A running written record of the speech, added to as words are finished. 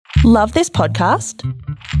Love this podcast?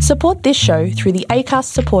 Support this show through the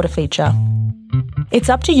Acast supporter feature. It's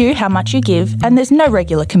up to you how much you give and there's no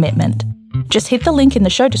regular commitment. Just hit the link in the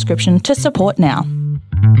show description to support now.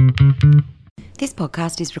 This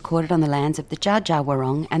podcast is recorded on the lands of the Dja Dja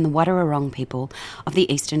Wurrung and the Wadawurrung people of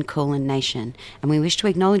the Eastern Kulin Nation, and we wish to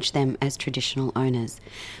acknowledge them as traditional owners.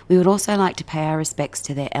 We would also like to pay our respects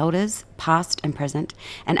to their elders, past and present,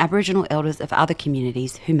 and Aboriginal elders of other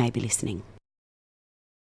communities who may be listening.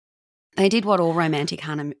 They did what all romantic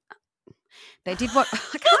I can't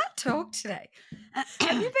talk today.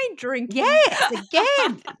 Have you been drinking? Yes,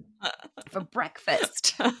 again. For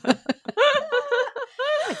breakfast.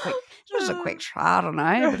 Just a quick try, I don't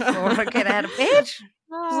know, before I get out of bed.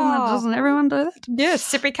 Doesn't everyone do that? Yeah,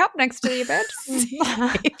 sippy cup next to your bed.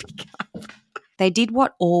 They did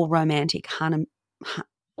what all romantic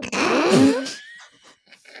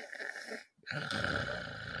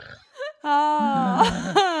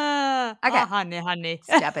Okay. Oh, honey.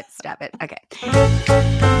 Stab it. Okay.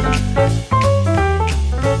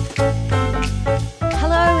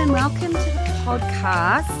 Hello and welcome to the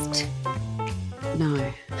podcast.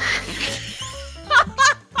 No.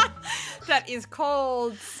 That is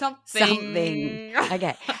called something.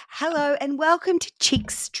 Okay. Hello and welcome to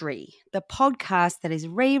Chickstry, the podcast that is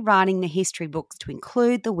rewriting the history books to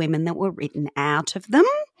include the women that were written out of them.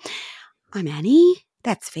 I'm Annie.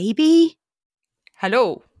 That's Phoebe.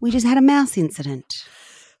 Hello. We just had a mouse incident.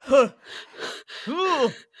 I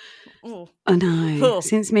know.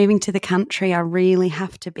 Since moving to the country, I really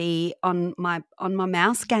have to be on my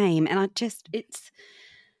mouse game, and I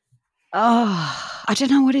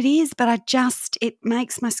don't know what it is, but it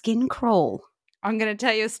makes my skin crawl. I'm going to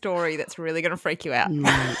tell you a story that's really going to freak you out.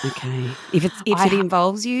 Okay. If it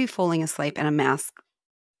involves you falling asleep and a mouse.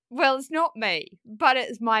 Well, it's not me, but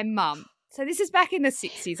it's my mum. So this is back in the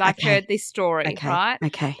 60s. I've heard this story, right?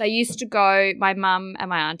 Okay. They used to go, my mum and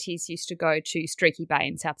my aunties used to go to Streaky Bay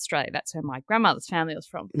in South Australia. That's where my grandmother's family was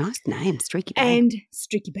from. Nice name, Streaky Bay. And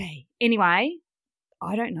Streaky Bay. Anyway,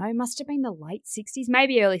 I don't know, must have been the late 60s,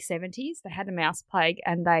 maybe early 70s. They had a mouse plague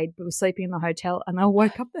and they were sleeping in the hotel and they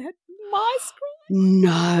woke up, they had mice crawling.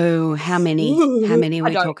 No. How many? How many are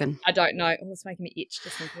we talking? I don't know. Oh, it's making me itch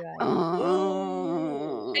just thinking about it.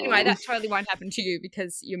 Oh. Anyway, that totally won't happen to you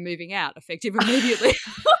because you're moving out effective immediately.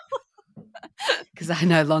 Because I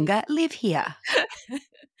no longer live here.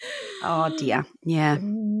 Oh, dear. Yeah.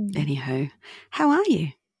 Anywho, how are you?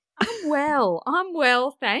 I'm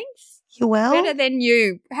well, thanks. You well? Better than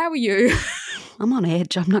you. How are you? I'm on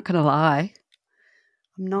edge. I'm not going to lie.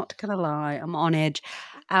 I'm on edge.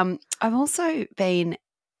 I've also been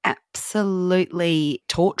absolutely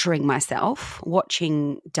torturing myself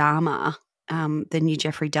watching Dahmer, the new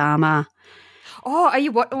Jeffrey Dahmer. Oh, are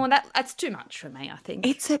you what? Well, that's too much for me, I think.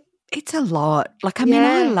 It's a lot. I mean,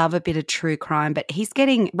 I love a bit of true crime, but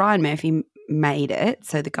Ryan Murphy made it.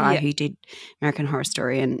 So the guy who did American Horror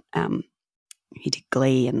Story and he did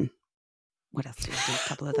Glee and what else did he do? A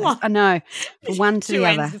couple of those. I know. From one to the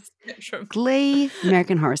other. Glee,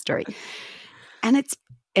 American Horror Story.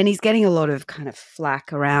 And he's getting a lot of kind of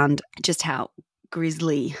flack around just how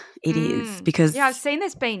grisly it is because I've seen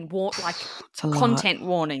there's been content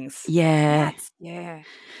warnings. Yeah.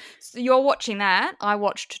 So you're watching that. I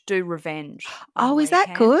watched Do Revenge. Oh, is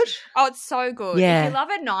that good? Oh, it's so good. Yeah. If you love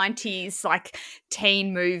a 90s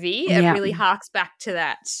teen movie, it really harks back to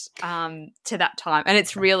that time. And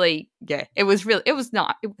it's really, it was nice. It was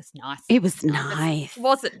nice. It was nice. It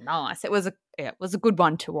wasn't nice. It was a good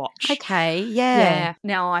one to watch. Okay, yeah.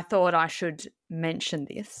 Now I thought I should mention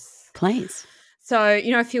this. Please. So,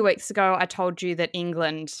 a few weeks ago I told you that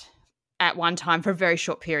England at one time for a very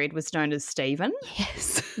short period was known as Stephen.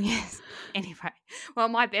 Yes. Anyway, well,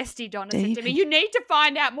 my bestie Donna said to me, you need to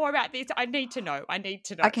find out more about this. I need to know.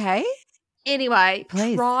 Okay. Anyway,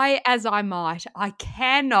 please. Try as I might, I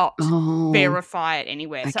cannot verify it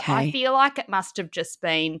anywhere. Okay. So I feel like it must have just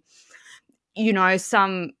been,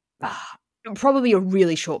 some probably a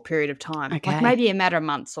really short period of time. Okay. Like maybe a matter of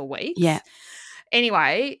months or weeks. Yeah.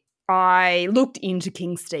 Anyway, I looked into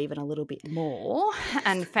King Stephen a little bit more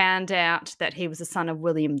and found out that he was the son of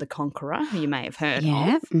William the Conqueror, who you may have heard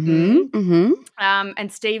of. Mm-hmm.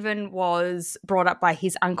 And Stephen was brought up by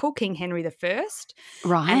his uncle, King Henry I.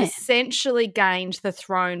 Right. And essentially gained the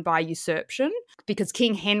throne by usurpation because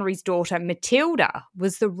King Henry's daughter, Matilda,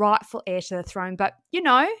 was the rightful heir to the throne. But,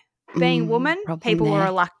 being a woman, people were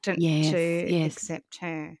reluctant to accept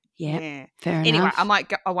her. Yeah, fair enough. Anyway,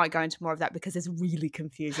 I won't go into more of that because it's really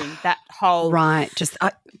confusing. That whole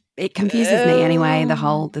It confuses me anyway, the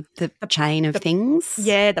whole the chain of things.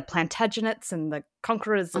 Yeah, the Plantagenets and the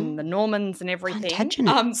Conquerors and the Normans and everything.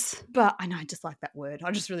 Plantagenets. But I know, I just like that word.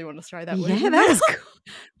 I just really want to throw that word. Yeah, that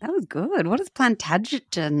was good. What does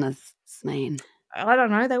Plantagenets mean? I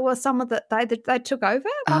don't know. There were some of that they took over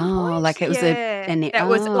at one point. Like it was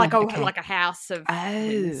was like a house of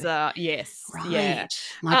things. Yes, right, yeah,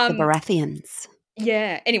 like the Baratheons.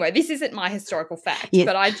 Yeah. Anyway, this isn't my historical fact,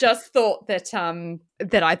 but I just thought that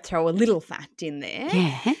that I'd throw a little fact in there.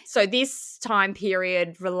 Yeah. So this time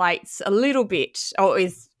period relates a little bit, or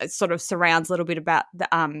sort of surrounds a little bit about the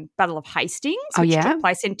Battle of Hastings, which took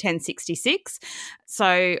place in 1066.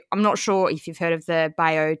 So I'm not sure if you've heard of the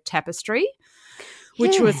Bayeux Tapestry,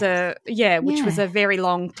 which was a very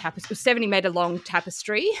long tapestry, 70-meter long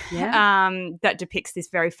tapestry that depicts this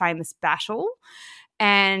very famous battle.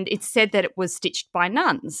 And it's said that it was stitched by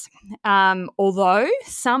nuns, although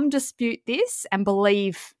some dispute this and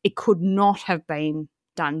believe it could not have been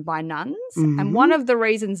done by nuns. Mm-hmm. And one of the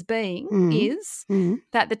reasons being is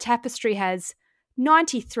that the tapestry has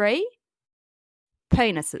 93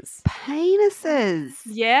 penises. Penises?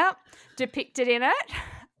 Yeah, depicted in it.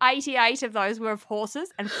 88 of those were of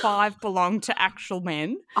horses and 5 belonged to actual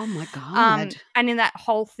men. Oh, my God. And in that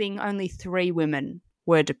whole thing, only 3 women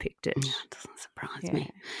were depicted. That doesn't surprise me.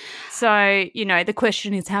 So, the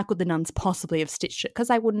question is, how could the nuns possibly have stitched it? Because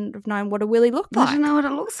they wouldn't have known what a willy looked like. I don't know what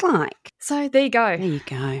it looks like. So there you go. There you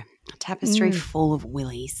go. A tapestry full of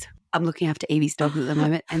willies. I'm looking after Evie's dog at the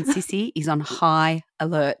moment, and Sissy is on high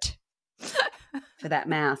alert for that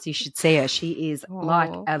mouse. You should see her. She is like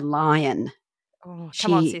a lion. Oh,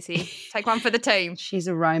 come on, Sissy. Take one for the team. She's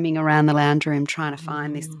roaming around the lounge room trying to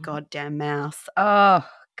find this goddamn mouse. Oh,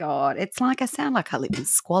 God, it's like I sound like I live in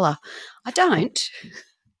squalor. I don't.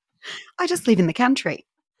 I just live in the country.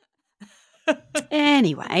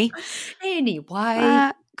 Anyway.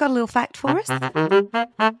 Got a little fact for us? I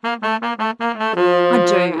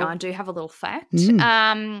do have a little fact. Do you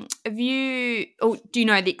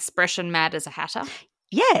know the expression mad as a hatter?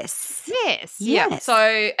 Yes. Yeah.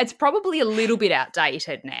 So it's probably a little bit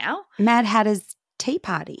outdated now. Mad Hatter's Tea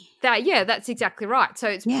Party. That's exactly right. So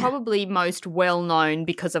it's probably most well known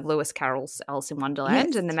because of Lewis Carroll's Alice in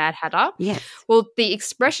Wonderland and the Mad Hatter. Yes. Well, the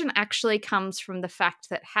expression actually comes from the fact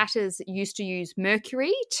that hatters used to use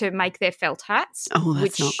mercury to make their felt hats. Oh,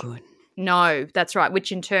 that's not good. No, that's right,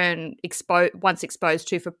 which in turn, once exposed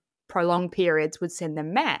to for prolonged periods, would send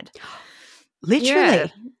them mad.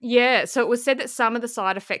 Literally? Yeah. So it was said that some of the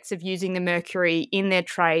side effects of using the mercury in their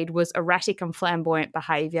trade was erratic and flamboyant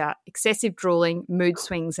behaviour, excessive drooling, mood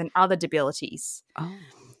swings and other debilities. Oh.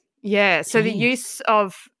 Yeah. So the use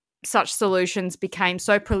of such solutions became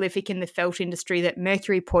so prolific in the felt industry that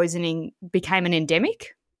mercury poisoning became an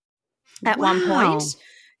endemic at one point.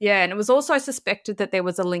 Yeah, and it was also suspected that there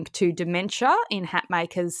was a link to dementia in the hat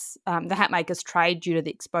makers' trade due to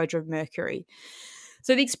the exposure of mercury.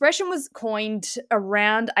 So the expression was coined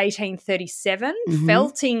around 1837.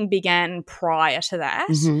 Felting began prior to that.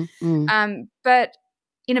 But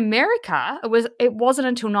in America, it wasn't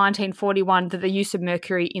until 1941 that the use of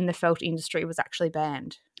mercury in the felt industry was actually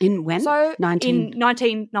banned. In when? So in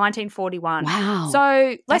 1941. Wow.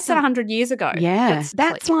 So less than 100 years ago. Yeah.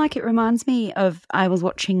 That's like, it reminds me of, I was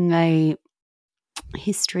watching a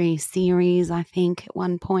history series, I think, at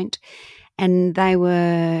one point, and there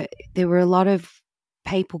were a lot of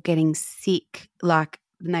people getting sick, like,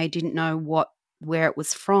 and they didn't know where it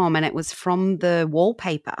was from, and it was from the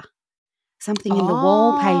wallpaper. Something in the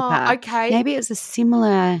wallpaper. Okay. Maybe it was a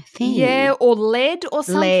similar thing. Yeah, or lead or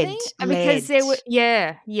something. Because there were,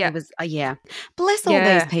 It was, Bless all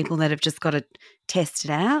these people that have just got to test it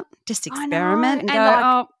out, just experiment and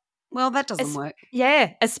go, that doesn't work.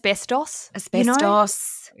 Yeah, asbestos.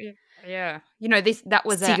 Asbestos. Yeah. That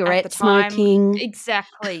was cigarette at the time. smoking.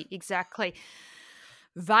 Exactly.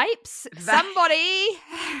 Vapes. Somebody.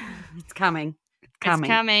 It's coming. It's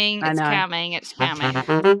coming.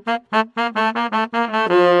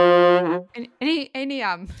 Any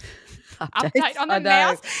update on the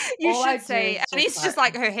mouse? You should see. And it's just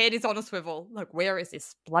like her head is on a swivel. Look, where is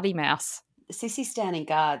this bloody mouse? Sissy's standing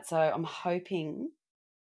guard, so I'm hoping.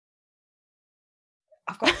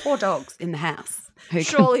 I've got 4 dogs in the house.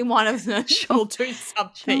 Surely one of them will do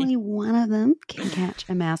something. Surely one of them can catch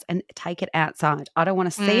a mouse and take it outside. I don't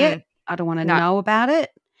want to see it. I don't want to know about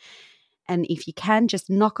it. And if you can, just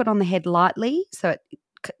knock it on the head lightly so it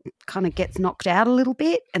kind of gets knocked out a little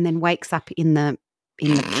bit and then wakes up in the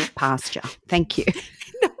pasture. Thank you.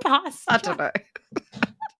 The pasture. I don't know.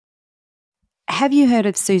 Have you heard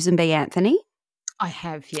of Susan B. Anthony? I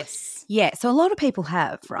have, yes. Yeah, so a lot of people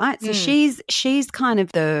have, right? So she's kind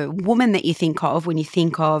of the woman that you think of when you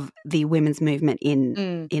think of the women's movement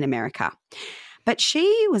in America. But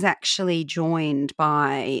she was actually joined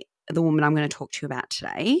by the woman I'm going to talk to you about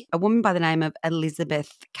today, a woman by the name of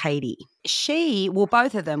Elizabeth Cady.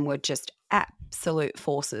 Both of them were just absolute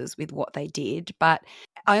forces with what they did, but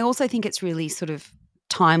I also think it's really sort of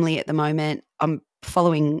timely at the moment. I'm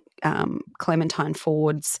following Clementine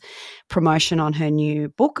Ford's promotion on her new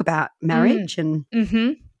book about marriage and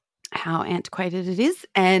how antiquated it is,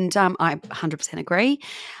 and I 100% agree.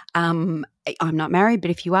 I'm not married,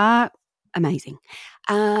 but if you are, amazing.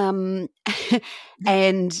 And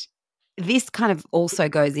this kind of also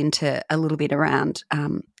goes into a little bit around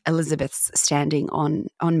Elizabeth's standing on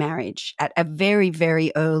marriage at a very,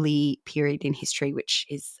 very early period in history, which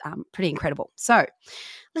is pretty incredible. So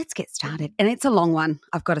let's get started. And it's a long one,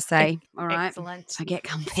 I've got to say. All right. Excellent. So get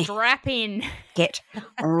comfy. Strap in. Get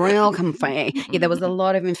real comfy. Yeah, there was a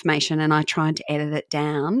lot of information and I tried to edit it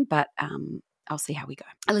down, but I'll see how we go.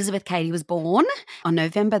 Elizabeth Cady was born on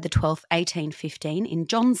November the 12th, 1815 in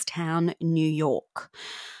Johnstown, New York.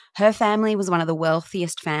 Her family was one of the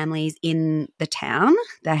wealthiest families in the town.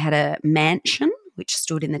 They had a mansion which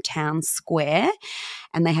stood in the town square,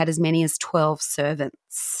 and they had as many as 12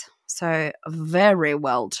 servants. So very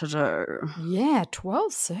well to do. Yeah,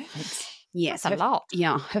 12 servants. Yes. That's a lot.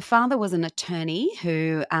 Yeah. Her father was an attorney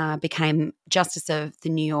who became Justice of the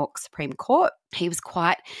New York Supreme Court. He was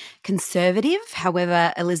quite conservative.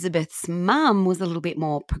 However, Elizabeth's mum was a little bit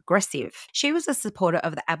more progressive. She was a supporter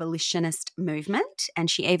of the abolitionist movement, and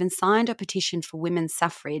she even signed a petition for women's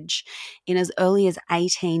suffrage in as early as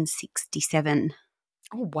 1867.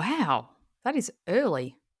 Oh, wow. That is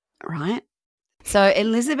early. Right. So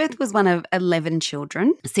Elizabeth was one of 11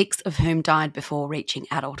 children, 6 of whom died before reaching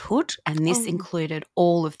adulthood, and this included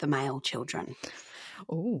all of the male children.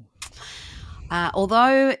 Oh.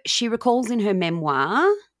 Although she recalls in her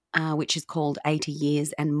memoir, which is called 80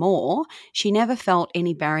 Years and More, she never felt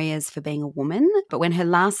any barriers for being a woman, but when her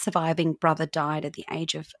last surviving brother died at the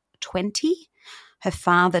age of 20, her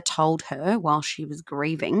father told her while she was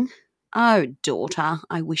grieving, "Oh, daughter,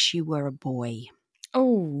 I wish you were a boy."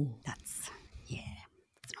 Oh.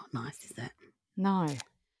 It's not nice, is it? No.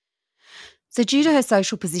 So due to her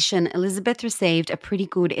social position, Elizabeth received a pretty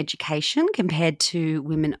good education compared to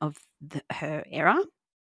women of her era.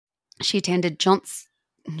 She attended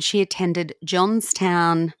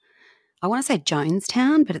Johnstown. I want to say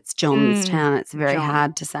Jonestown, but it's Johnstown. It's very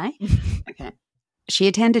hard to say. Okay. She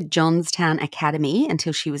attended Johnstown Academy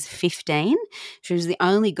until she was 15. She was the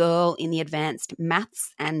only girl in the advanced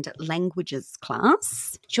maths and languages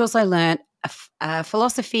class. She also learnt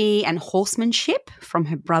philosophy and horsemanship from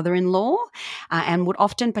her brother-in-law and would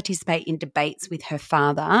often participate in debates with her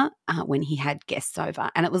father when he had guests over.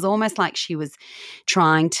 And it was almost like she was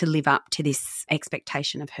trying to live up to this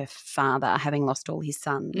expectation of her father, having lost all his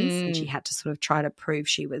sons, and she had to sort of try to prove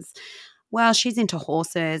she was, well, she's into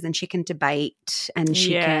horses and she can debate and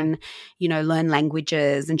she can, learn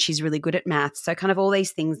languages and she's really good at maths. So kind of all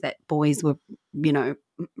these things that boys were,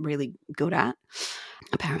 really good at,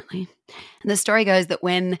 apparently. And the story goes that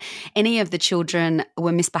when any of the children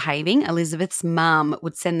were misbehaving, Elizabeth's mum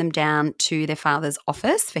would send them down to their father's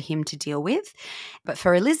office for him to deal with. But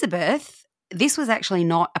for Elizabeth, this was actually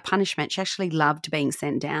not a punishment. She actually loved being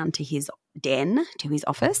sent down to his den, to his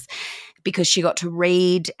office, because she got to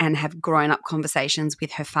read and have grown-up conversations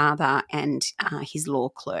with her father and his law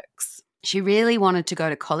clerks. She really wanted to go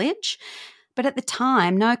to college, but at the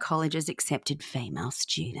time, no colleges accepted female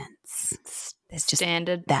students. There's just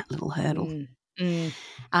standard that little hurdle.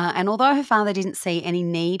 And although her father didn't see any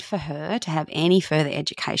need for her to have any further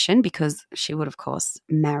education, because she would, of course,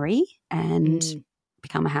 marry and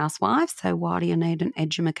become a housewife, so why do you need an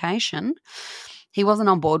education? He wasn't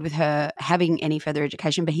on board with her having any further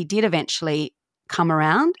education, but he did eventually come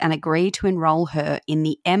around and agree to enroll her in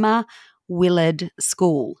the Emma Willard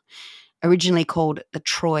School, originally called the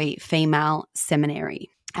Troy Female Seminary.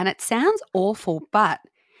 And it sounds awful, but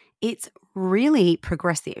it's really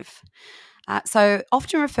progressive. So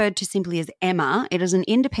often referred to simply as Emma, it is an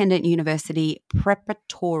independent university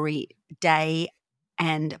preparatory day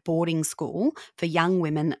and boarding school for young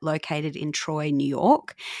women located in Troy, New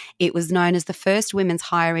York. It was known as the first women's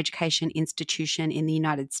higher education institution in the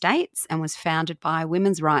United States and was founded by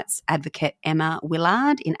women's rights advocate Emma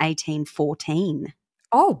Willard in 1814.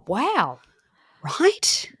 Oh, wow.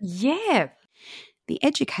 Right? Yeah. The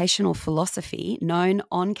educational philosophy known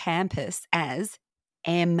on campus as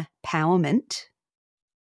empowerment.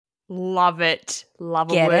 Love it. Love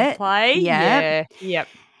Get a wordplay. it? Yeah. Yep.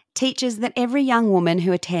 teaches that every young woman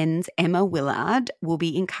who attends Emma Willard will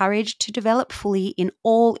be encouraged to develop fully in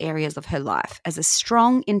all areas of her life as a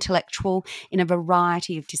strong intellectual in a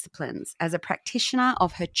variety of disciplines, as a practitioner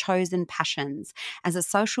of her chosen passions, as a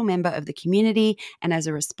social member of the community, and as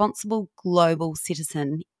a responsible global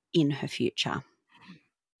citizen in her future.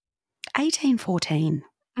 1814.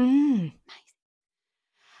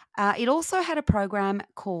 It also had a program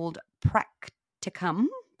called Practicum,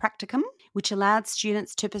 which allowed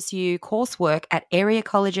students to pursue coursework at area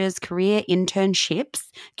colleges, career internships,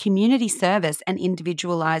 community service, and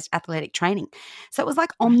individualised athletic training. So it was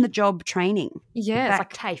like on-the-job training. Yeah, it's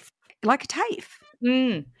like TAFE. Like a TAFE.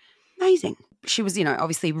 Amazing. She was,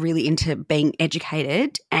 obviously really into being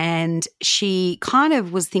educated, and she kind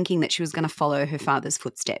of was thinking that she was going to follow her father's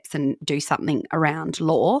footsteps and do something around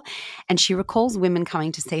law. And she recalls women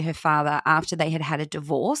coming to see her father after they had had a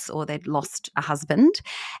divorce or they'd lost a husband.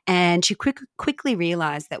 And she quickly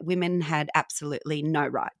realised that women had absolutely no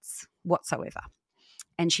rights whatsoever.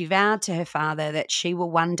 And she vowed to her father that she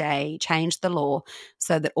will one day change the law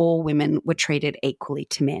so that all women were treated equally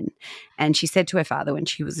to men. And she said to her father when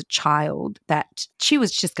she was a child that she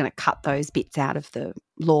was just going to cut those bits out of the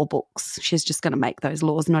law books. She's just going to make those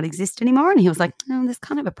laws not exist anymore. And he was like, no, there's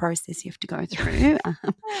kind of a process you have to go through.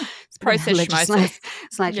 It's legislative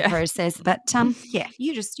process. But,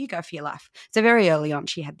 you go for your life. So very early on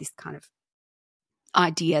she had this kind of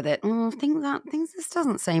idea that this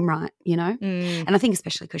doesn't seem right, And I think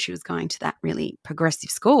especially because she was going to that really progressive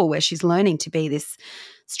school where she's learning to be this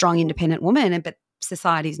strong, independent woman, but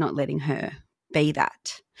society's not letting her be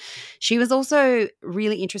that. She was also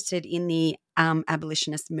really interested in the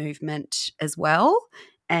abolitionist movement as well,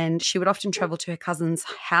 and she would often travel to her cousin's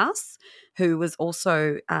house, who was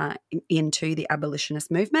also into the abolitionist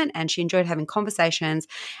movement, and she enjoyed having conversations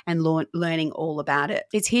and learning all about it.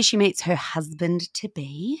 It's here she meets her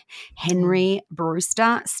husband-to-be, Henry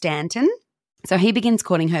Brewster Stanton. So he begins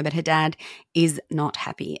courting her, but her dad is not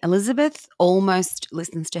happy. Elizabeth almost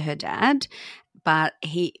listens to her dad, but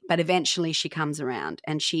eventually she comes around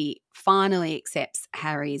and she finally accepts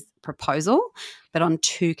Harry's proposal, but on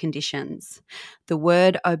two conditions. The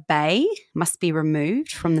word obey must be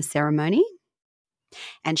removed from the ceremony,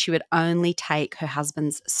 and she would only take her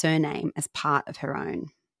husband's surname as part of her own.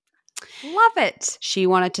 Love it. She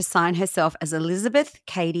wanted to sign herself as Elizabeth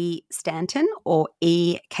Cady Stanton or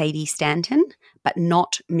E. Cady Stanton, but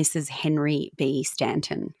not Mrs. Henry B.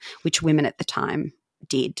 Stanton, which women at the time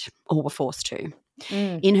did or were forced to.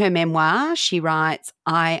 In her memoir, she writes,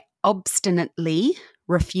 I obstinately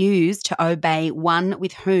refuse to obey one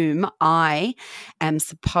with whom I am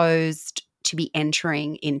supposed to be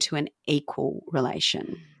entering into an equal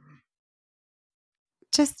relation.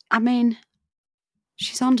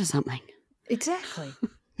 She's onto something. Exactly.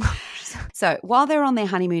 So while they were on their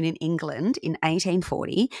honeymoon in England in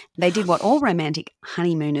 1840, they did what all romantic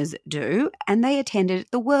honeymooners do, and they attended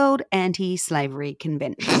the World Anti-Slavery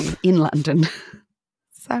Convention in London.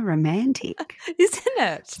 So romantic. Isn't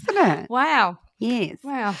it? Wow. Yes.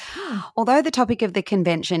 Wow. Although the topic of the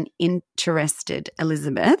convention interested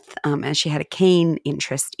Elizabeth, as she had a keen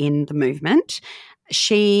interest in the movement,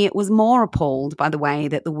 she was more appalled by the way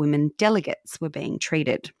that the women delegates were being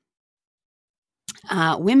treated.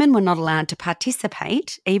 Women were not allowed to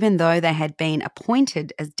participate, even though they had been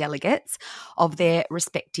appointed as delegates of their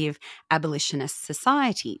respective abolitionist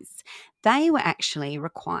societies. They were actually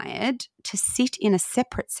required to sit in a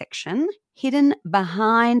separate section, hidden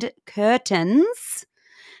behind curtains,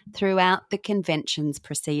 throughout the convention's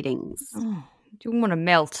proceedings. Oh, you want to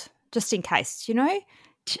melt, just in case,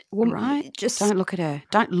 Right? Just don't look at her.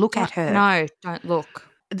 Don't look at her. No, don't look.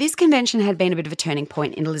 This convention had been a bit of a turning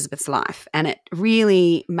point in Elizabeth's life, and it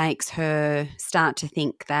really makes her start to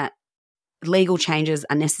think that legal changes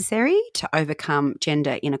are necessary to overcome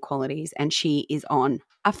gender inequalities, and she is on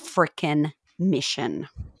a frickin' mission.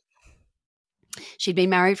 She'd been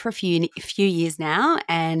married for a few years now,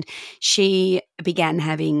 and she began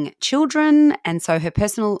having children, and so her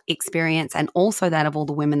personal experience and also that of all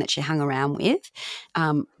the women that she hung around with,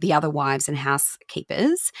 the other wives and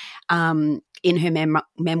housekeepers, in her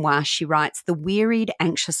memoir, she writes, the wearied,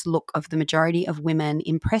 anxious look of the majority of women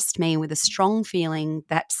impressed me with a strong feeling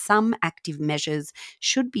that some active measures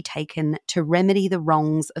should be taken to remedy the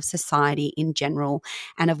wrongs of society in general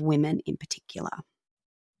and of women in particular.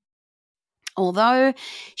 Although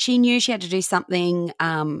she knew she had to do something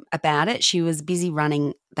about it, she was busy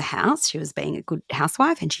running the house. She was being a good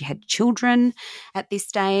housewife and she had children at this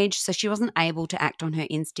stage, so she wasn't able to act on her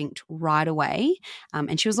instinct right away.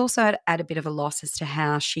 And she was also at a bit of a loss as to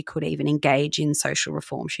how she could even engage in social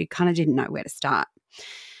reform. She kind of didn't know where to start.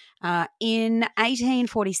 In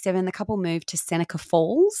 1847, the couple moved to Seneca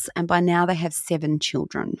Falls, and by now they have 7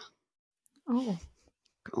 children. Oh,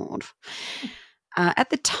 God. At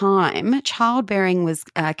the time, childbearing was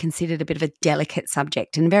considered a bit of a delicate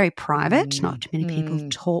subject and very private. Not too many people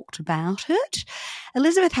talked about it.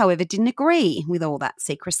 Elizabeth, however, didn't agree with all that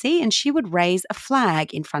secrecy, and she would raise a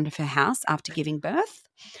flag in front of her house after giving birth.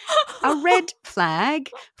 A red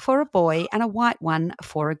flag for a boy and a white one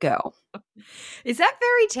for a girl. Is that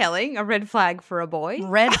very telling? A red flag for a boy?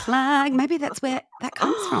 Red flag. Maybe that's where that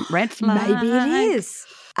comes from. Red flag. Maybe it is.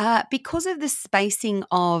 Because of the spacing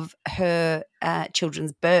of her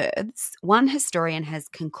children's births, one historian has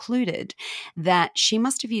concluded that she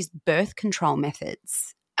must have used birth control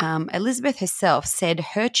methods. Elizabeth herself said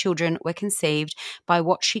her children were conceived by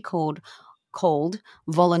what she called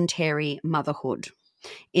voluntary motherhood.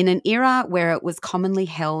 In an era where it was commonly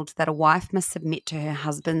held that a wife must submit to her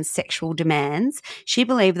husband's sexual demands, she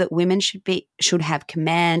believed that women should have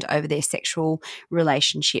command over their sexual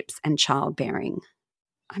relationships and childbearing.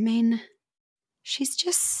 I mean, she's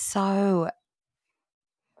just so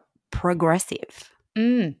progressive,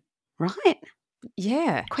 right?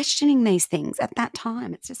 Yeah. Questioning these things at that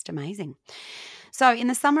time, it's just amazing. So in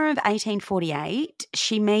the summer of 1848,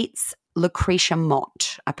 she meets Lucretia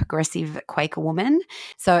Mott, a progressive Quaker woman.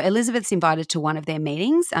 So Elizabeth's invited to one of their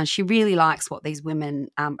meetings. She really likes what these women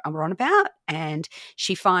are on about, and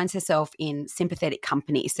she finds herself in sympathetic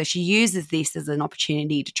company. So she uses this as an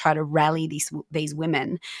opportunity to try to rally these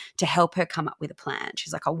women to help her come up with a plan.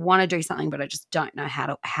 She's like, I want to do something, but I just don't know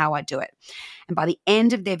how I do it. And by the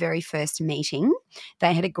end of their very first meeting,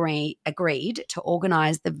 they had agreed to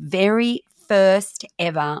organise the very first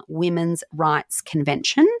ever women's rights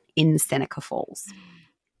convention in Seneca Falls.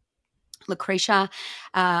 Lucretia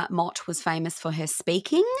Mott was famous for her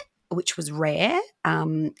speaking, which was rare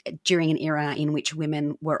during an era in which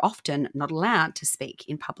women were often not allowed to speak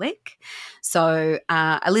in public. So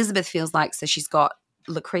Elizabeth feels like she's got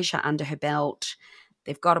Lucretia under her belt.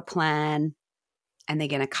 They've got a plan, and they're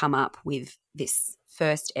going to come up with this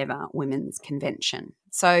first ever women's convention.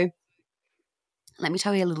 So let me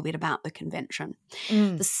tell you a little bit about the convention.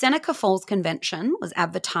 The Seneca Falls Convention was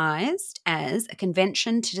advertised as a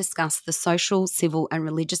convention to discuss the social, civil, and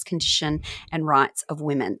religious condition and rights of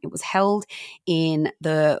women. It was held in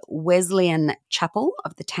the Wesleyan Chapel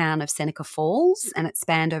of the town of Seneca Falls, and it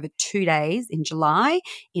spanned over 2 days in July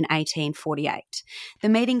in 1848. The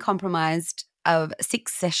meeting comprised of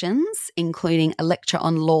 6 sessions, including a lecture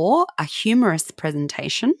on law, a humorous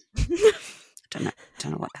presentation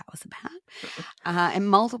don't know what that was about, and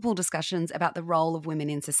multiple discussions about the role of women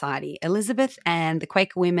in society. Elizabeth and the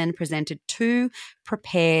Quaker women presented 2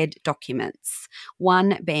 prepared documents,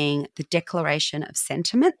 one being the Declaration of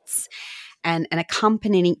Sentiments and an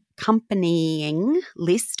accompanying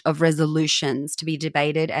list of resolutions to be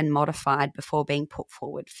debated and modified before being put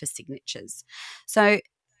forward for signatures. So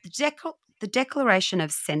the Declaration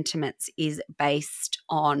of Sentiments is based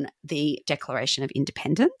on the Declaration of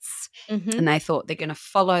Independence, and they thought they're going to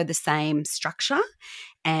follow the same structure,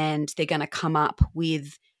 and they're going to come up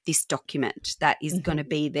with this document that is going to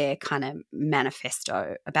be their kind of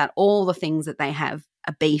manifesto about all the things that they have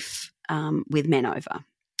a beef with men over.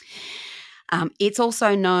 It's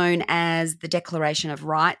also known as the Declaration of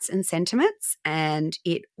Rights and Sentiments, and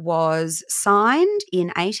it was signed in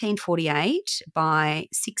 1848 by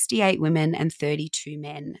 68 women and 32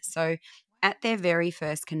 men. So at their very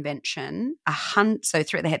first convention,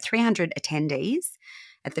 they had 300 attendees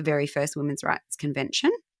at the very first Women's Rights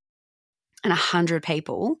Convention, and 100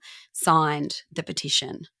 people signed the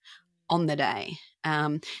petition on the day.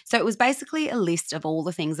 So it was basically a list of all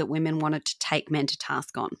the things that women wanted to take men to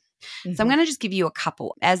task on. So I'm going to just give you a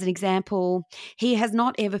couple. As an example, he has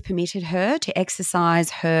not ever permitted her to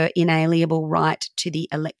exercise her inalienable right to the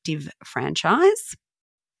elective franchise.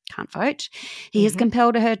 Can't vote. He has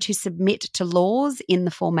compelled her to submit to laws in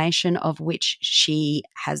the formation of which she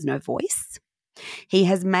has no voice. He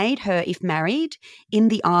has made her, if married, in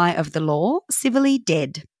the eye of the law, civilly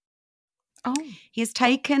dead. Oh. He has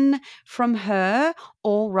taken from her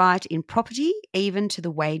all right in property, even to the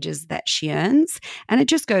wages that she earns. And it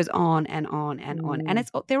just goes on and on and on. And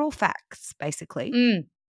they're all facts, basically,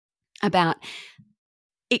 about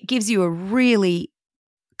it gives you a really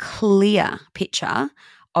clear picture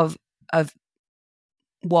of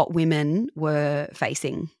what women were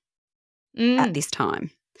facing at this time.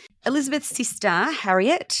 Elizabeth's sister,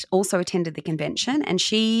 Harriet, also attended the convention and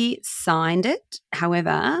she signed it.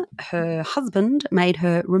 However, her husband made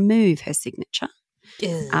her remove her signature.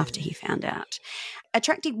 after he found out.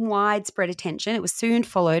 Attracting widespread attention, it was soon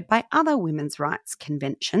followed by other women's rights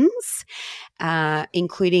conventions,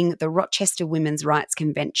 including the Rochester Women's Rights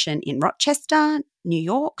Convention in Rochester, New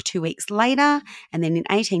York, 2 weeks later, and then in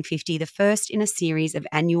 1850, the first in a series of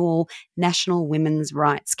annual national women's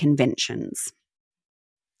rights conventions.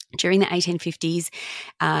 During the 1850s,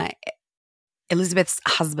 Elizabeth's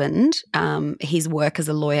husband, his work as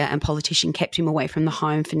a lawyer and politician kept him away from the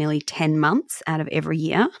home for nearly 10 months out of every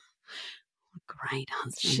year. Great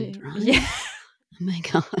husband, right? Yeah. Oh my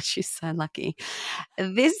gosh, she's so lucky.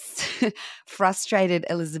 This frustrated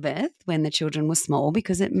Elizabeth when the children were small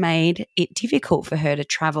because it made it difficult for her to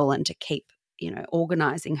travel and to keep,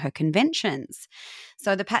 organising her conventions.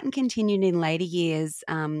 So the pattern continued in later years,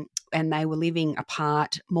 and they were living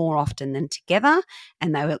apart more often than together,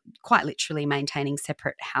 and they were quite literally maintaining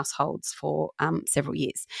separate households for several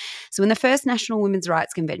years. So when the first National Women's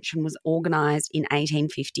Rights Convention was organised in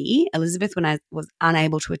 1850, Elizabeth was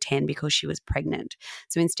unable to attend because she was pregnant.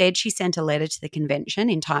 So instead she sent a letter to the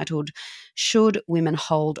convention entitled "Should Women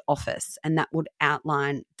Hold Office?" and that would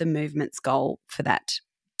outline the movement's goal for that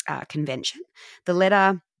convention. The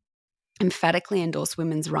letter emphatically endorsed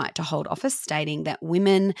women's right to hold office, stating that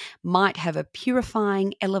women might have a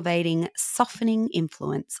purifying, elevating, softening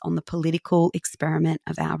influence on the political experiment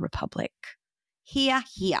of our republic. Hear,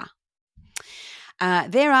 hear.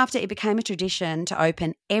 Thereafter, it became a tradition to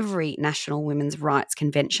open every National Women's Rights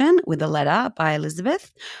Convention with a letter by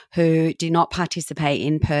Elizabeth, who did not participate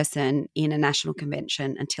in person in a national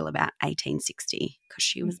convention until about 1860 because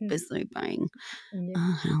she was busy being a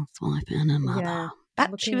housewife and a mother. Yeah.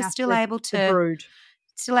 But she was still able to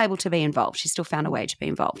be involved. She still found a way to be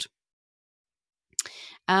involved.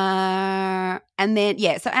 And then,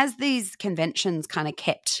 so as these conventions kind of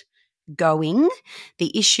kept going,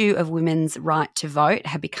 the issue of women's right to vote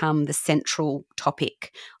had become the central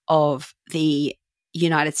topic of the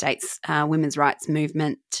United States women's rights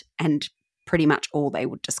movement, and pretty much all they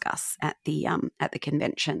would discuss at the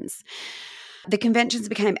conventions. The conventions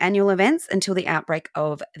became annual events until the outbreak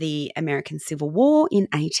of the American Civil War in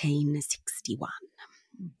 1861.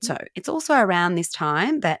 Mm-hmm. So it's also around this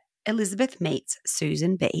time that Elizabeth meets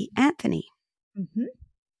Susan B. Anthony,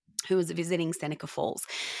 who was visiting Seneca Falls.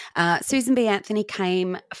 Susan B. Anthony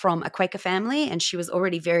came from a Quaker family, and she was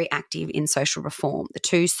already very active in social reform. The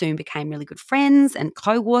two soon became really good friends and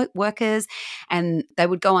co-workers, and they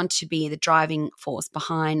would go on to be the driving force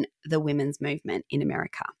behind the women's movement in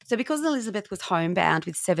America. So because Elizabeth was homebound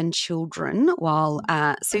with 7 children while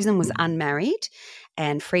Susan was unmarried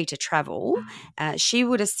and free to travel, she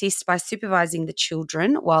would assist by supervising the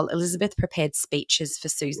children while Elizabeth prepared speeches for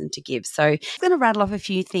Susan to give. So I'm going to rattle off a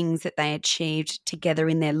few things that they achieved together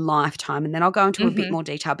in their lifetime, and then I'll go into a bit more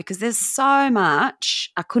detail because there's so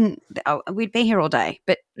much. We'd be here all day.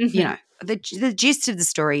 But, the gist of the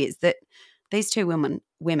story is that these two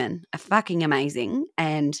women are fucking amazing,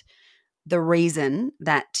 and the reason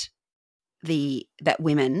that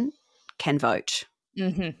women can vote.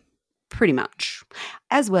 Pretty much,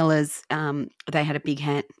 as well as they had a big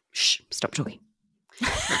hand. Shh, stop talking.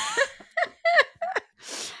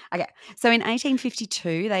 Okay, so in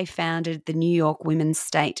 1852, they founded the New York Women's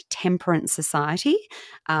State Temperance Society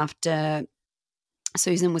after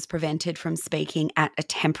Susan was prevented from speaking at a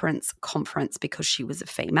temperance conference because she was a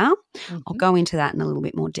female. I'll go into that in a little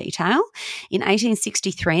bit more detail. In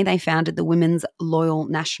 1863, they founded the Women's Loyal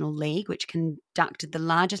National League, which conducted the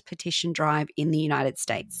largest petition drive in United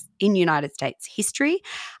States history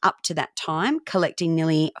up to that time, collecting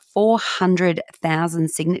nearly 400,000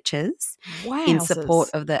 signatures in support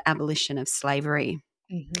of the abolition of slavery.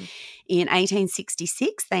 In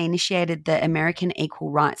 1866, they initiated the American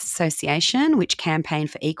Equal Rights Association, which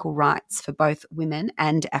campaigned for equal rights for both women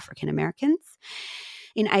and African Americans.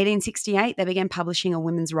 In 1868, they began publishing a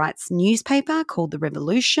women's rights newspaper called The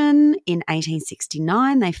Revolution. In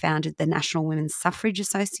 1869, they founded the National Women's Suffrage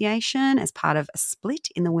Association as part of a split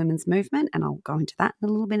in the women's movement, and I'll go into that in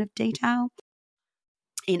a little bit of detail.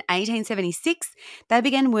 In 1876, they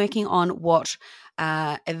began working on what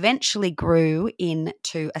eventually grew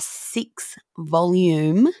into a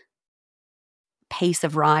 6-volume piece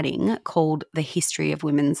of writing called The History of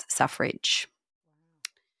Women's Suffrage.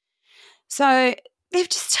 So they've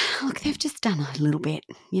just done a little bit,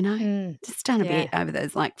 just done a bit over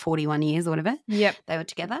those 41 years or whatever they were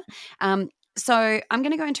together. So I'm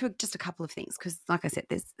going to go into just a couple of things because, like I said,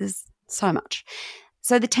 there's so much.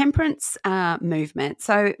 So the temperance movement,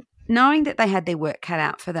 so knowing that they had their work cut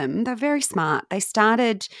out for them, they're very smart. They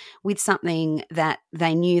started with something that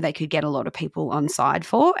they knew they could get a lot of people on side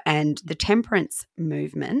for, and the temperance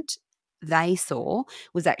movement they saw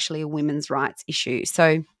was actually a women's rights issue.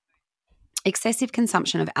 So excessive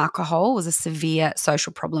consumption of alcohol was a severe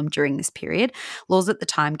social problem during this period. Laws at the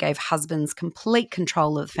time gave husbands complete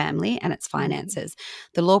control of the family and its finances.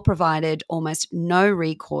 The law provided almost no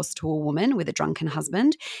recourse to a woman with a drunken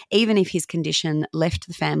husband, even if his condition left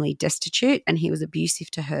the family destitute and he was abusive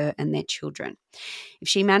to her and their children. If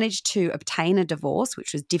she managed to obtain a divorce,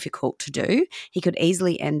 which was difficult to do, he could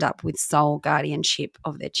easily end up with sole guardianship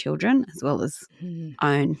of their children as well as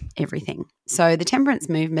own everything. So the temperance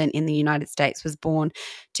movement in the United States was born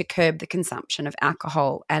to curb the consumption of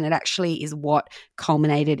alcohol, and it actually is what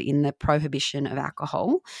culminated in the prohibition of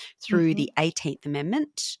alcohol through the 18th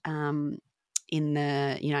Amendment in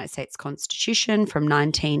the United States Constitution from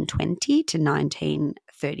 1920 to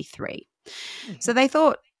 1933. So they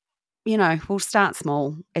thought, we'll start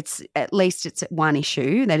small. It's one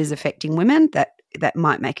issue that is affecting women that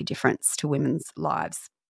might make a difference to women's lives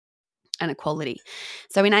and equality.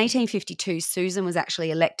 So in 1852, Susan was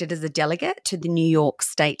actually elected as a delegate to the New York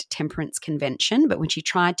State Temperance Convention, but when she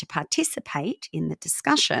tried to participate in the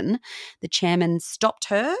discussion, the chairman stopped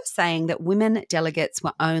her, saying that women delegates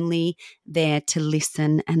were only there to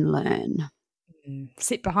listen and learn.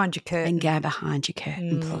 Sit behind your curtain. And go behind your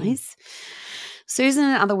curtain, please. Susan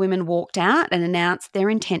and other women walked out and announced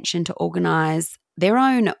their intention to organise their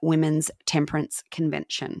own women's temperance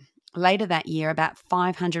convention. Later that year, about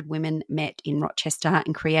 500 women met in Rochester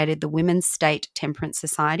and created the Women's State Temperance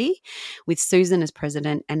Society, with Susan as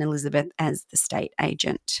president and Elizabeth as the state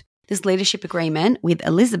agent. This leadership agreement, with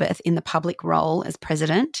Elizabeth in the public role as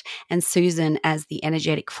president and Susan as the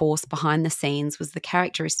energetic force behind the scenes, was the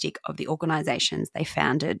characteristic of the organisations they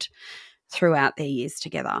founded throughout their years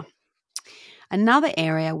together. Another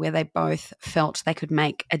area where they both felt they could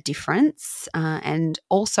make a difference, and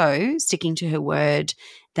also sticking to her word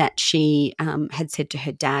that she had said to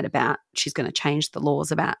her dad about she's going to change the laws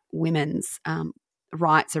about women's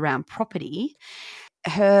rights around property,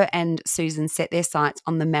 her and Susan set their sights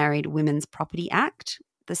on the Married Women's Property Act.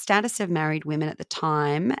 The status of married women at the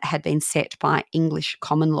time had been set by English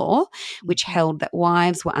common law, which held that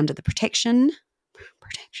wives were under the protection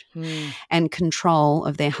and control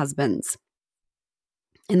of their husbands.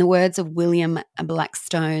 In the words of William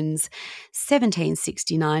Blackstone's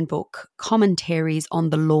 1769 book, Commentaries on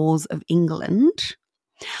the Laws of England.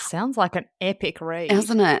 Sounds like an epic read.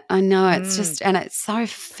 Doesn't it? I know. It's just, and it's so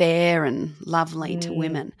fair and lovely to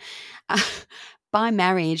women. By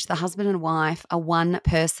marriage, the husband and wife are one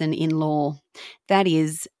person in law. That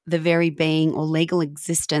is, the very being or legal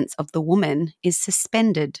existence of the woman is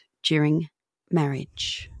suspended during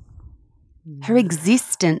marriage. Her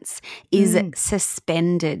existence is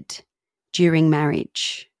suspended during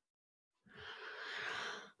marriage.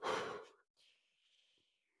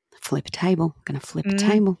 Flip a table. I'm going to flip a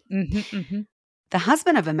table. The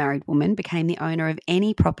husband of a married woman became the owner of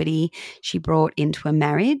any property she brought into a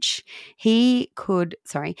marriage. She could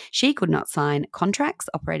not sign contracts,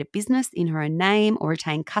 operate a business in her own name, or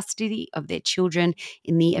retain custody of their children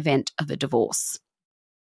in the event of a divorce.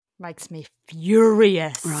 Makes me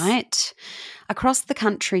furious. Right. Across the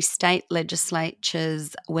country, state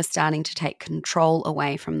legislatures were starting to take control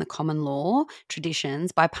away from the common law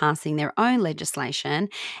traditions by passing their own legislation.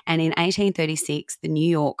 And in 1836, the New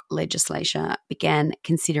York legislature began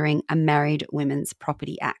considering a Married Women's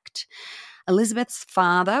Property Act. Elizabeth's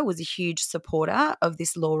father was a huge supporter of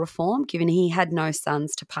this law reform, given he had no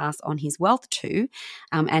sons to pass on his wealth to,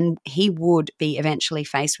 and he would be eventually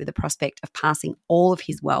faced with the prospect of passing all of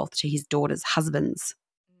his wealth to his daughter's husbands.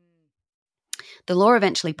 The law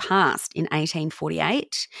eventually passed in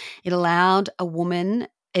 1848. It allowed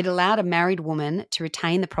a married woman to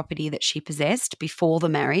retain the property that she possessed before the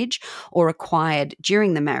marriage or acquired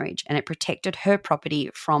during the marriage, and it protected her property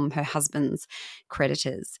from her husband's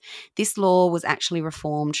creditors. This law was actually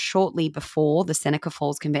reformed shortly before the Seneca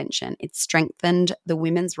Falls Convention. It strengthened the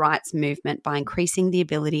women's rights movement by increasing the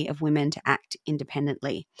ability of women to act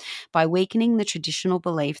independently. By weakening the traditional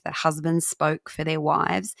belief that husbands spoke for their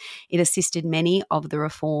wives, it assisted many of the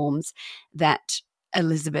reforms that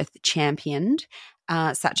Elizabeth championed,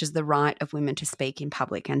 such as the right of women to speak in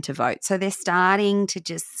public and to vote. So they're starting to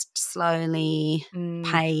just slowly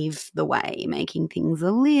pave the way, making things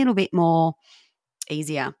a little bit more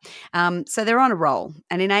easier. So they're on a roll.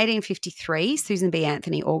 And in 1853, Susan B.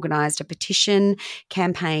 Anthony organised a petition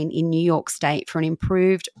campaign in New York State for an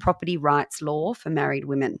improved property rights law for married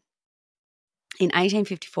women. In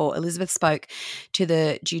 1854, Elizabeth spoke to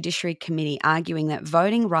the Judiciary Committee, arguing that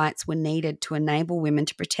voting rights were needed to enable women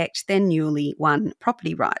to protect their newly won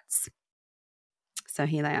property rights. So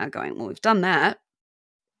here they are going, well, we've done that.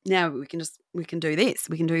 now we can do this.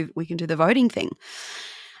 We can do the voting thing.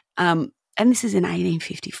 And this is in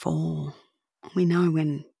 1854. We know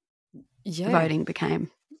when voting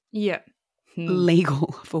became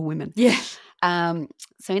legal for women. Yeah.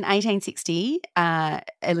 So in 1860,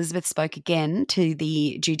 Elizabeth spoke again to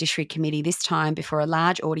the Judiciary Committee, this time before a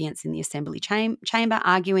large audience in the Assembly chamber,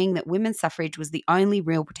 arguing that women's suffrage was the only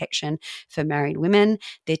real protection for married women,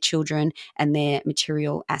 their children, and their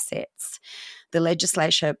material assets. The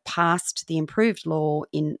legislature passed the improved law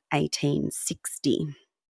in 1860,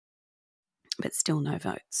 but still no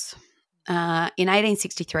votes. In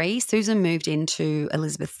 1863, Susan moved into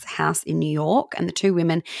Elizabeth's house in New York, and the two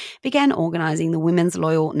women began organising the Women's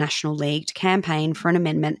Loyal National League to campaign for an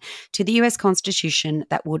amendment to the US Constitution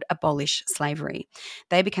that would abolish slavery.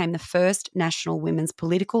 They became the first national women's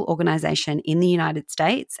political organisation in the United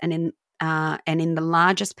States and in the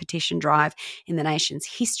largest petition drive in the nation's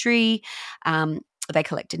history. They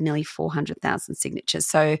collected nearly 400,000 signatures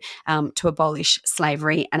to abolish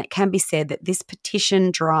slavery, and it can be said that this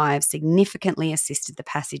petition drive significantly assisted the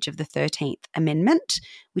passage of the 13th Amendment,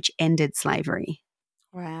 which ended slavery.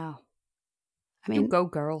 Wow. I mean, you go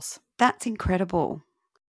girls. That's incredible.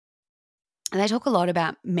 And they talk a lot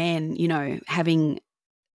about men, having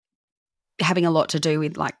a lot to do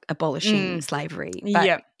with like abolishing slavery,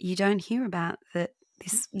 but you don't hear about that.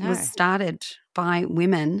 This was started by two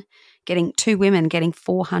women getting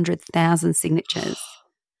 400,000 signatures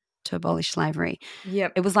to abolish slavery.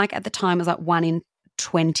 Yep. It was like at the time, it was like 1 in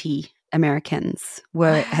 20 Americans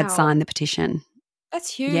had signed the petition.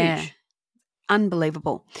 That's huge. Yeah.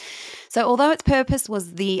 Unbelievable. So although its purpose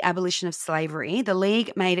was the abolition of slavery, the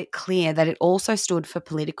League made it clear that it also stood for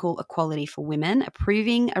political equality for women,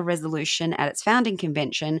 approving a resolution at its founding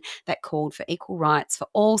convention that called for equal rights for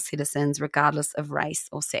all citizens regardless of race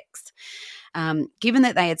or sex. Given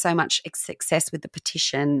that they had so much success with the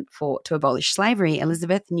petition to abolish slavery,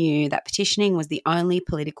 Elizabeth knew that petitioning was the only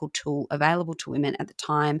political tool available to women at the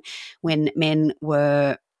time when men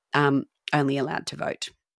were only allowed to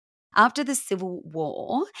vote. After the Civil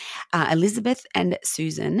War, Elizabeth and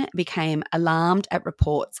Susan became alarmed at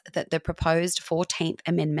reports that the proposed 14th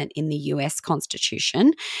Amendment in the US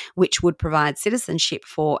Constitution, which would provide citizenship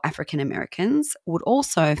for African Americans, would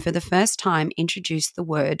also for the first time introduce the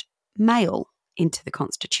word male into the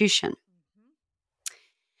Constitution.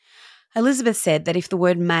 Elizabeth said that if the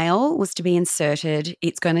word male was to be inserted,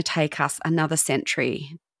 it's going to take us another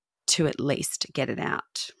century to at least get it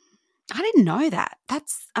out. I didn't know that.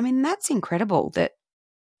 That's incredible that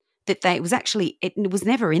it was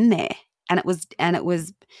never in there, and it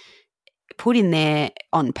was put in there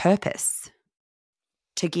on purpose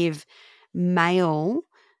to give male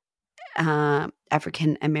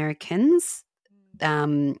African Americans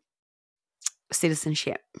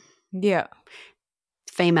citizenship. Yeah.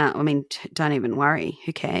 Female, don't even worry.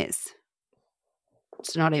 Who cares?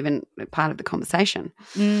 It's not even part of the conversation.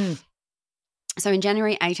 So in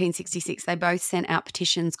January 1866, they both sent out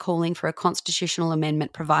petitions calling for a constitutional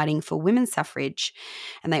amendment providing for women's suffrage,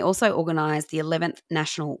 and they also organised the 11th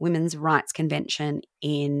National Women's Rights Convention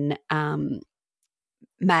in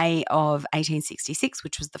May of 1866,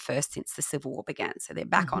 which was the first since the Civil War began. So they're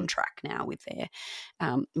back on track now with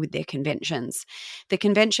their conventions. The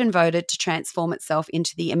convention voted to transform itself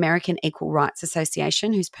into the American Equal Rights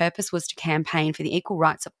Association, whose purpose was to campaign for the equal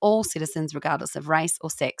rights of all citizens regardless of race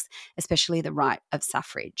or sex, especially the right of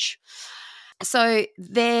suffrage. So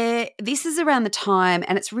this is around the time,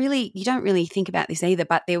 and it's really, you don't really think about this either,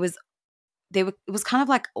 but it was kind of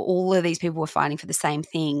like all of these people were fighting for the same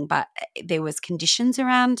thing, but there was conditions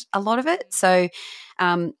around a lot of it. So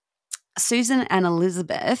Susan and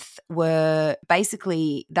Elizabeth were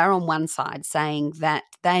basically, they're on one side saying that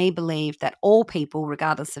they believed that all people,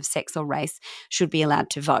 regardless of sex or race, should be allowed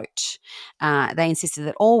to vote. They insisted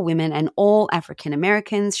that all women and all African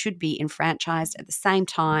Americans should be enfranchised at the same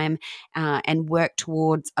time and work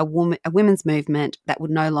towards a women's movement that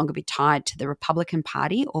would no longer be tied to the Republican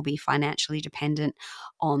Party or be financially dependent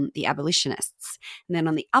on the abolitionists. And then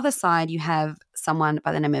on the other side, you have someone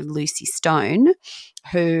by the name of Lucy Stone,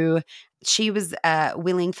 who she was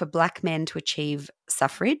willing for black men to achieve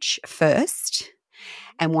suffrage first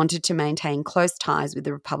and wanted to maintain close ties with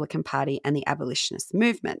the Republican Party and the abolitionist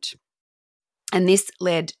movement. And this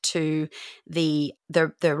led to the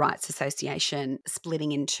Rights Association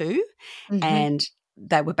splitting in two, and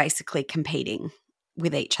they were basically competing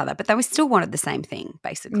with each other, but they were still wanted the same thing,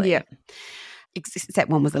 basically. Yeah. Except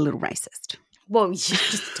one was a little racist. Well,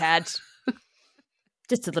 just a tad.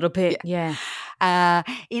 Just a little bit, yeah.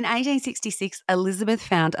 In 1866, Elizabeth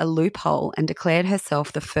found a loophole and declared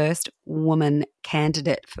herself the first woman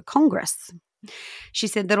candidate for Congress. She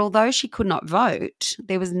said that although she could not vote,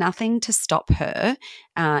 there was nothing to stop her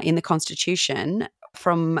in the Constitution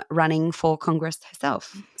from running for Congress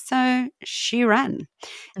herself. So she ran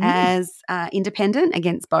as independent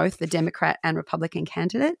against both the Democrat and Republican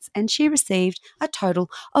candidates, and she received a total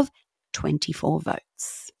of 24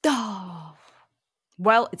 votes. Oh.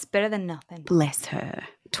 Well, it's better than nothing. Bless her.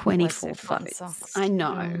 24 votes. I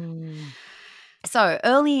know. So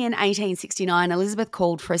early in 1869, Elizabeth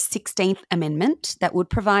called for a 16th Amendment that would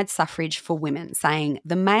provide suffrage for women, saying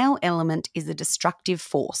the male element is a destructive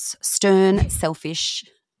force, stern, selfish,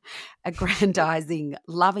 aggrandizing,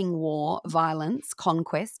 loving war, violence,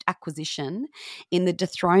 conquest, acquisition. In the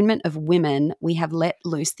dethronement of women, we have let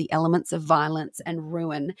loose the elements of violence and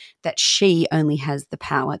ruin that she only has the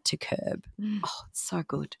power to curb. Oh, it's so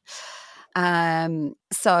good.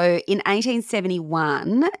 So in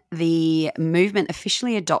 1871, the movement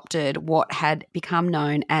officially adopted what had become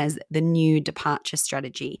known as the New Departure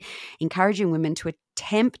Strategy, encouraging women to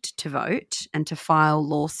attempt to vote and to file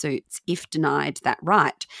lawsuits if denied that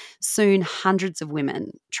right. Soon, hundreds of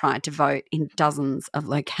women tried to vote in dozens of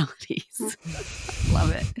localities.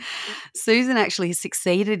 Love it. Susan actually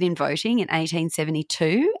succeeded in voting in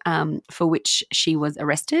 1872, for which she was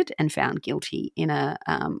arrested and found guilty in a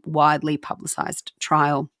widely publicised trial.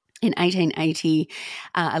 In 1880,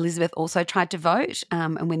 Elizabeth also tried to vote,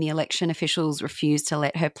 and when the election officials refused to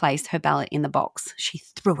let her place her ballot in the box, she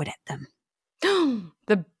threw it at them.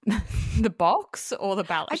 The box or the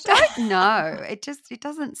ballot? I don't know. It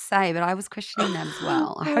doesn't say, but I was questioning that as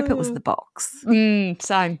well. I hope it was the box.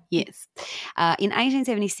 Same. Yes. In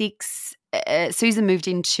 1876, Susan moved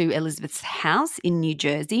into Elizabeth's house in New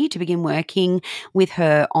Jersey to begin working with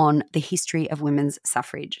her on the history of women's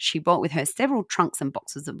suffrage. She brought with her several trunks and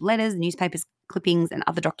boxes of letters, newspapers, clippings, and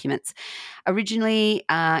other documents. Originally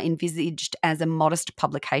envisaged as a modest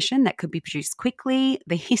publication that could be produced quickly,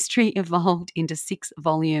 the history evolved into 6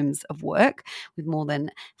 volumes of work with more than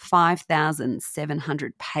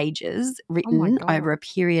 5,700 pages written over a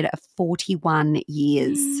period of 41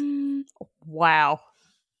 years. Wow.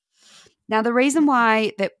 Now, the reason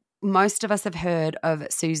why that most of us have heard of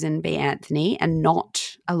Susan B. Anthony and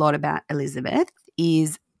not a lot about Elizabeth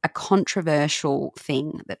is a controversial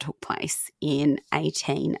thing that took place in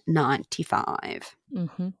 1895.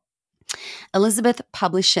 Elizabeth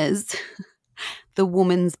publishes The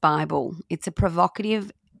Woman's Bible. It's a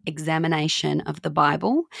provocative examination of the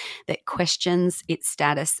Bible that questions its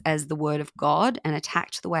status as the Word of God and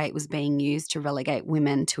attacked the way it was being used to relegate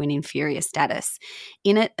women to an inferior status.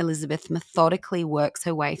 In it, Elizabeth methodically works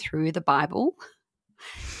her way through the Bible,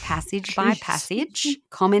 passage by passage,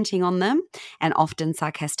 commenting on them, and often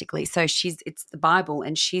sarcastically. So it's the Bible,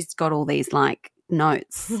 and she's got all these like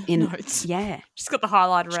notes in notes. Yeah, she's got the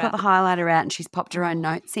highlighter out. She's got the highlighter out, and she's popped her own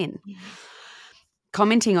notes in.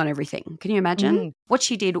 Commenting on everything. Can you imagine? What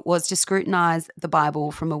she did was to scrutinise the Bible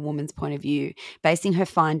from a woman's point of view, basing her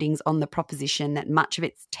findings on the proposition that much of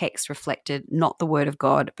its text reflected not the word of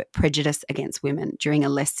God, but prejudice against women during a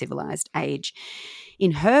less civilised age.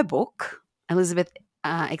 In her book, Elizabeth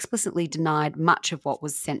explicitly denied much of what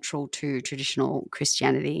was central to traditional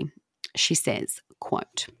Christianity. She says,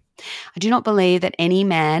 quote, "I do not believe that any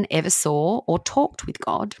man ever saw or talked with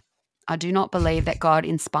God. I do not believe that God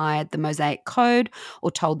inspired the Mosaic Code or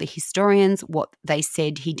told the historians what they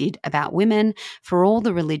said he did about women, for all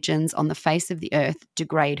the religions on the face of the earth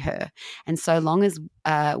degrade her. And so long as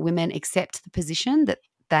women accept the position that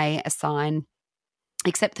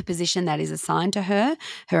is assigned to her,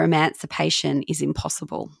 her emancipation is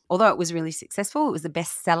impossible." Although it was really successful, it was a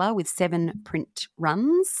bestseller with 7 print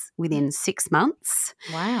runs within 6 months.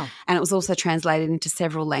 Wow. And it was also translated into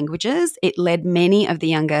several languages. It led many of the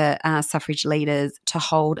younger suffrage leaders to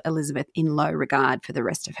hold Elizabeth in low regard for the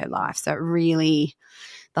rest of her life. So it really,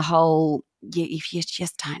 the whole, if you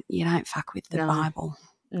just don't fuck with the Bible.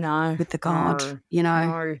 No. With the God,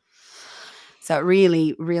 No. So it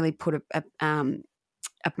really, really put a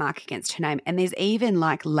mark against her name. And there's even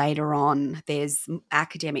like later on, there's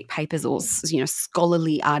academic papers or,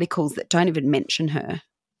 scholarly articles that don't even mention her,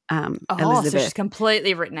 Elizabeth. So she's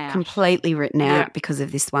completely written out. Because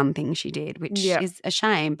of this one thing she did, which is a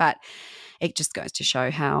shame, but it just goes to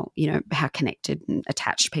show how, how connected and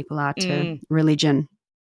attached people are to religion.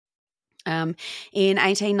 In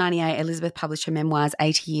 1898, Elizabeth published her memoirs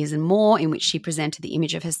 80 Years and More, in which she presented the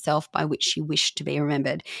image of herself by which she wished to be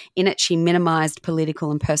remembered. In it, she minimised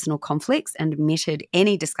political and personal conflicts and omitted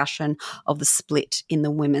any discussion of the split in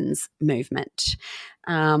the women's movement.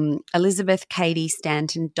 Elizabeth Cady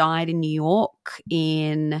Stanton died in New York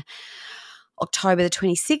in October the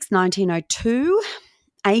 26th, 1902.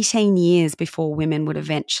 18 years before women would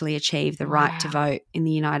eventually achieve the right to vote in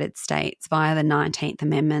the United States via the 19th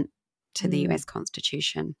Amendment to the US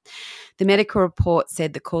Constitution. The medical report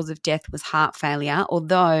said the cause of death was heart failure,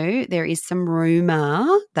 although there is some rumour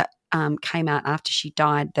that came out after she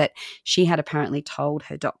died that she had apparently told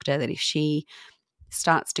her doctor that if she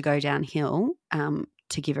starts to go downhill,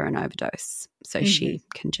 to give her an overdose so she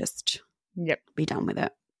can just be done with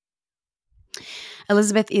it.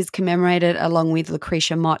 Elizabeth is commemorated along with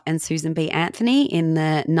Lucretia Mott and Susan B. Anthony in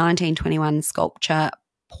the 1921 sculpture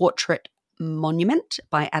Portrait Monument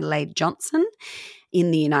by Adelaide Johnson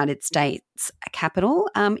in the United States Capitol.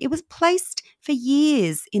 It was placed for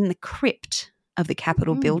years in the crypt of the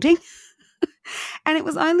Capitol building, and it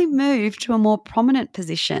was only moved to a more prominent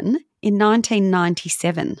position in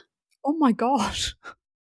 1997. Oh, my God.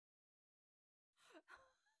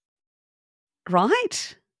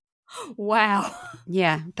 Right? Wow.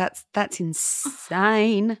 Yeah, that's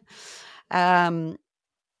insane.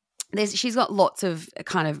 She's got lots of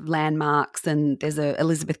kind of landmarks, and there's a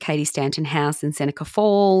Elizabeth Cady Stanton House in Seneca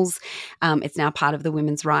Falls. It's now part of the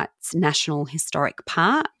Women's Rights National Historic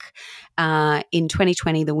Park. In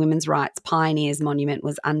 2020, the Women's Rights Pioneers Monument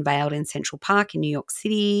was unveiled in Central Park in New York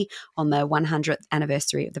City on the 100th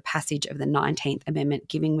anniversary of the passage of the 19th Amendment,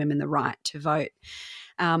 giving women the right to vote.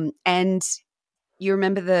 And you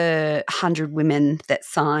remember the 100 women that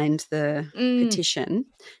signed the petition?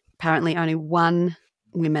 Apparently only one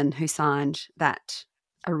woman who signed that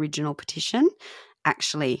original petition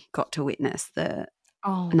actually got to witness the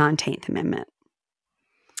 19th Amendment.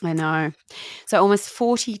 I know. So almost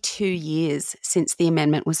 42 years since the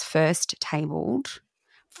amendment was first tabled.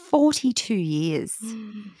 42 years.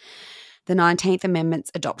 The 19th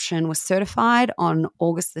Amendment's adoption was certified on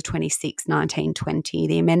August the 26th, 1920.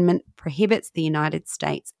 The amendment prohibits the United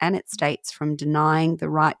States and its states from denying the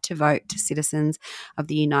right to vote to citizens of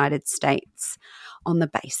the United States on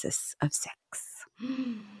the basis of sex.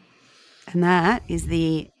 And that is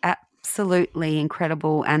the absolutely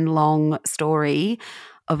incredible and long story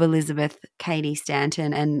of Elizabeth Cady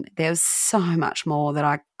Stanton, and there's so much more that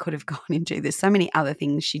I could have gone into. There's so many other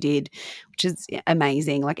things she did, which is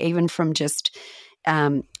amazing. Like even from just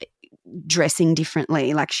dressing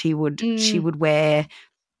differently, like she would wear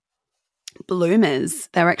bloomers.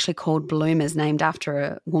 They were actually called bloomers, named after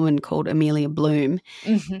a woman called Amelia Bloom,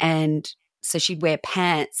 and so she'd wear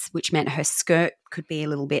pants, which meant her skirt could be a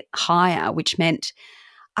little bit higher, which meant,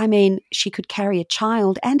 I mean, she could carry a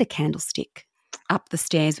child and a candlestick up the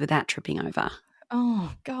stairs without tripping over.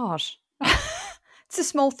 Oh, gosh. It's the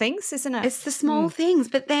small things, isn't it? It's the small things.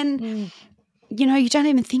 But then, you know, you don't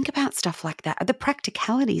even think about stuff like that. The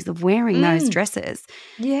practicalities of wearing those dresses.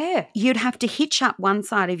 Yeah. You'd have to hitch up one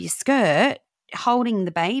side of your skirt holding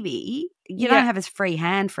the baby. You don't have a free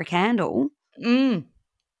hand for a candle. Imagine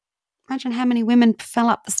how many women fell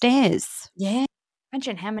up the stairs. Yeah.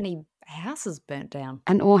 Imagine how many houses burnt down.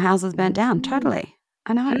 And all houses burnt down, totally.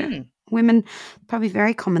 I know. Women, probably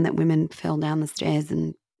very common that women fell down the stairs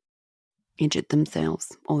and injured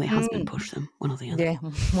themselves, or their husband pushed them, one or the other. Yeah,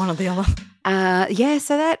 one or the other.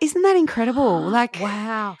 So isn't that incredible? Like,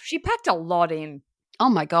 wow. She packed a lot in. Oh,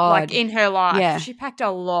 my God. Like in her life. She packed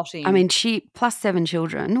a lot in. I mean, she plus 7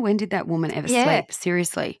 children. When did that woman ever sleep?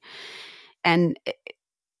 Seriously. And,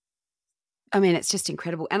 I mean, it's just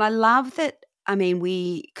incredible. And I love that, I mean,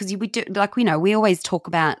 because we do, like, we know, we always talk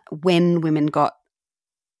about when women got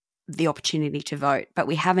the opportunity to vote, but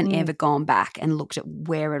we haven't ever gone back and looked at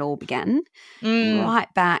where it all began. Right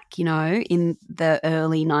back, you know, in the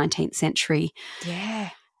early 19th century.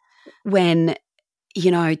 Yeah. When, you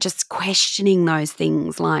know, just questioning those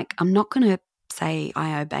things like, I'm not going to say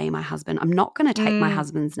I obey my husband. I'm not going to take my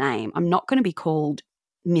husband's name. I'm not going to be called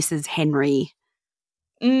Mrs. Henry.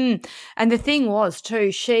 And the thing was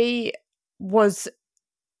too, she was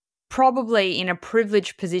probably in a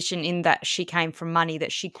privileged position in that she came from money that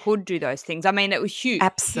she could do those things. I mean, it was huge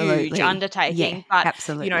undertaking, but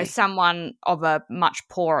you know, someone of a much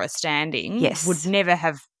poorer standing would never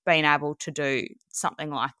have been able to do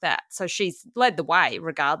something like that. So she's led the way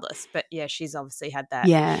regardless. But yeah, she's obviously had that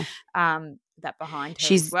that behind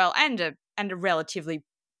her as well, and a relatively,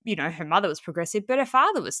 you know, her mother was progressive, but her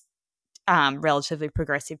father was relatively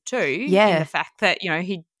progressive too. In the fact that, you know,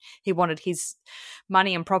 he wanted his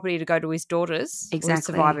money and property to go to his daughters,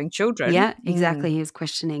 surviving children. Yeah, exactly. He was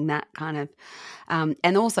questioning that kind of,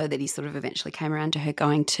 and also that he sort of eventually came around to her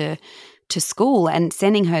going to school and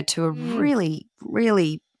sending her to a really,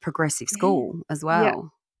 really progressive school as well. Yeah.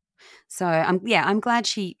 So I'm glad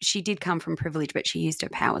she did come from privilege, but she used her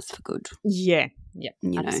powers for good. Yeah, you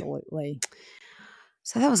absolutely. know.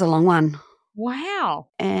 So that was a long one. Wow.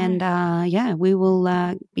 And we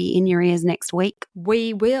will be in your ears next week.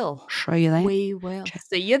 We will. Show you then. We will.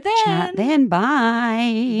 See you then. Chat then.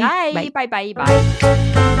 Bye. Bye. Bye. Bye.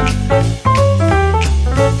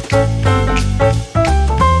 Bye.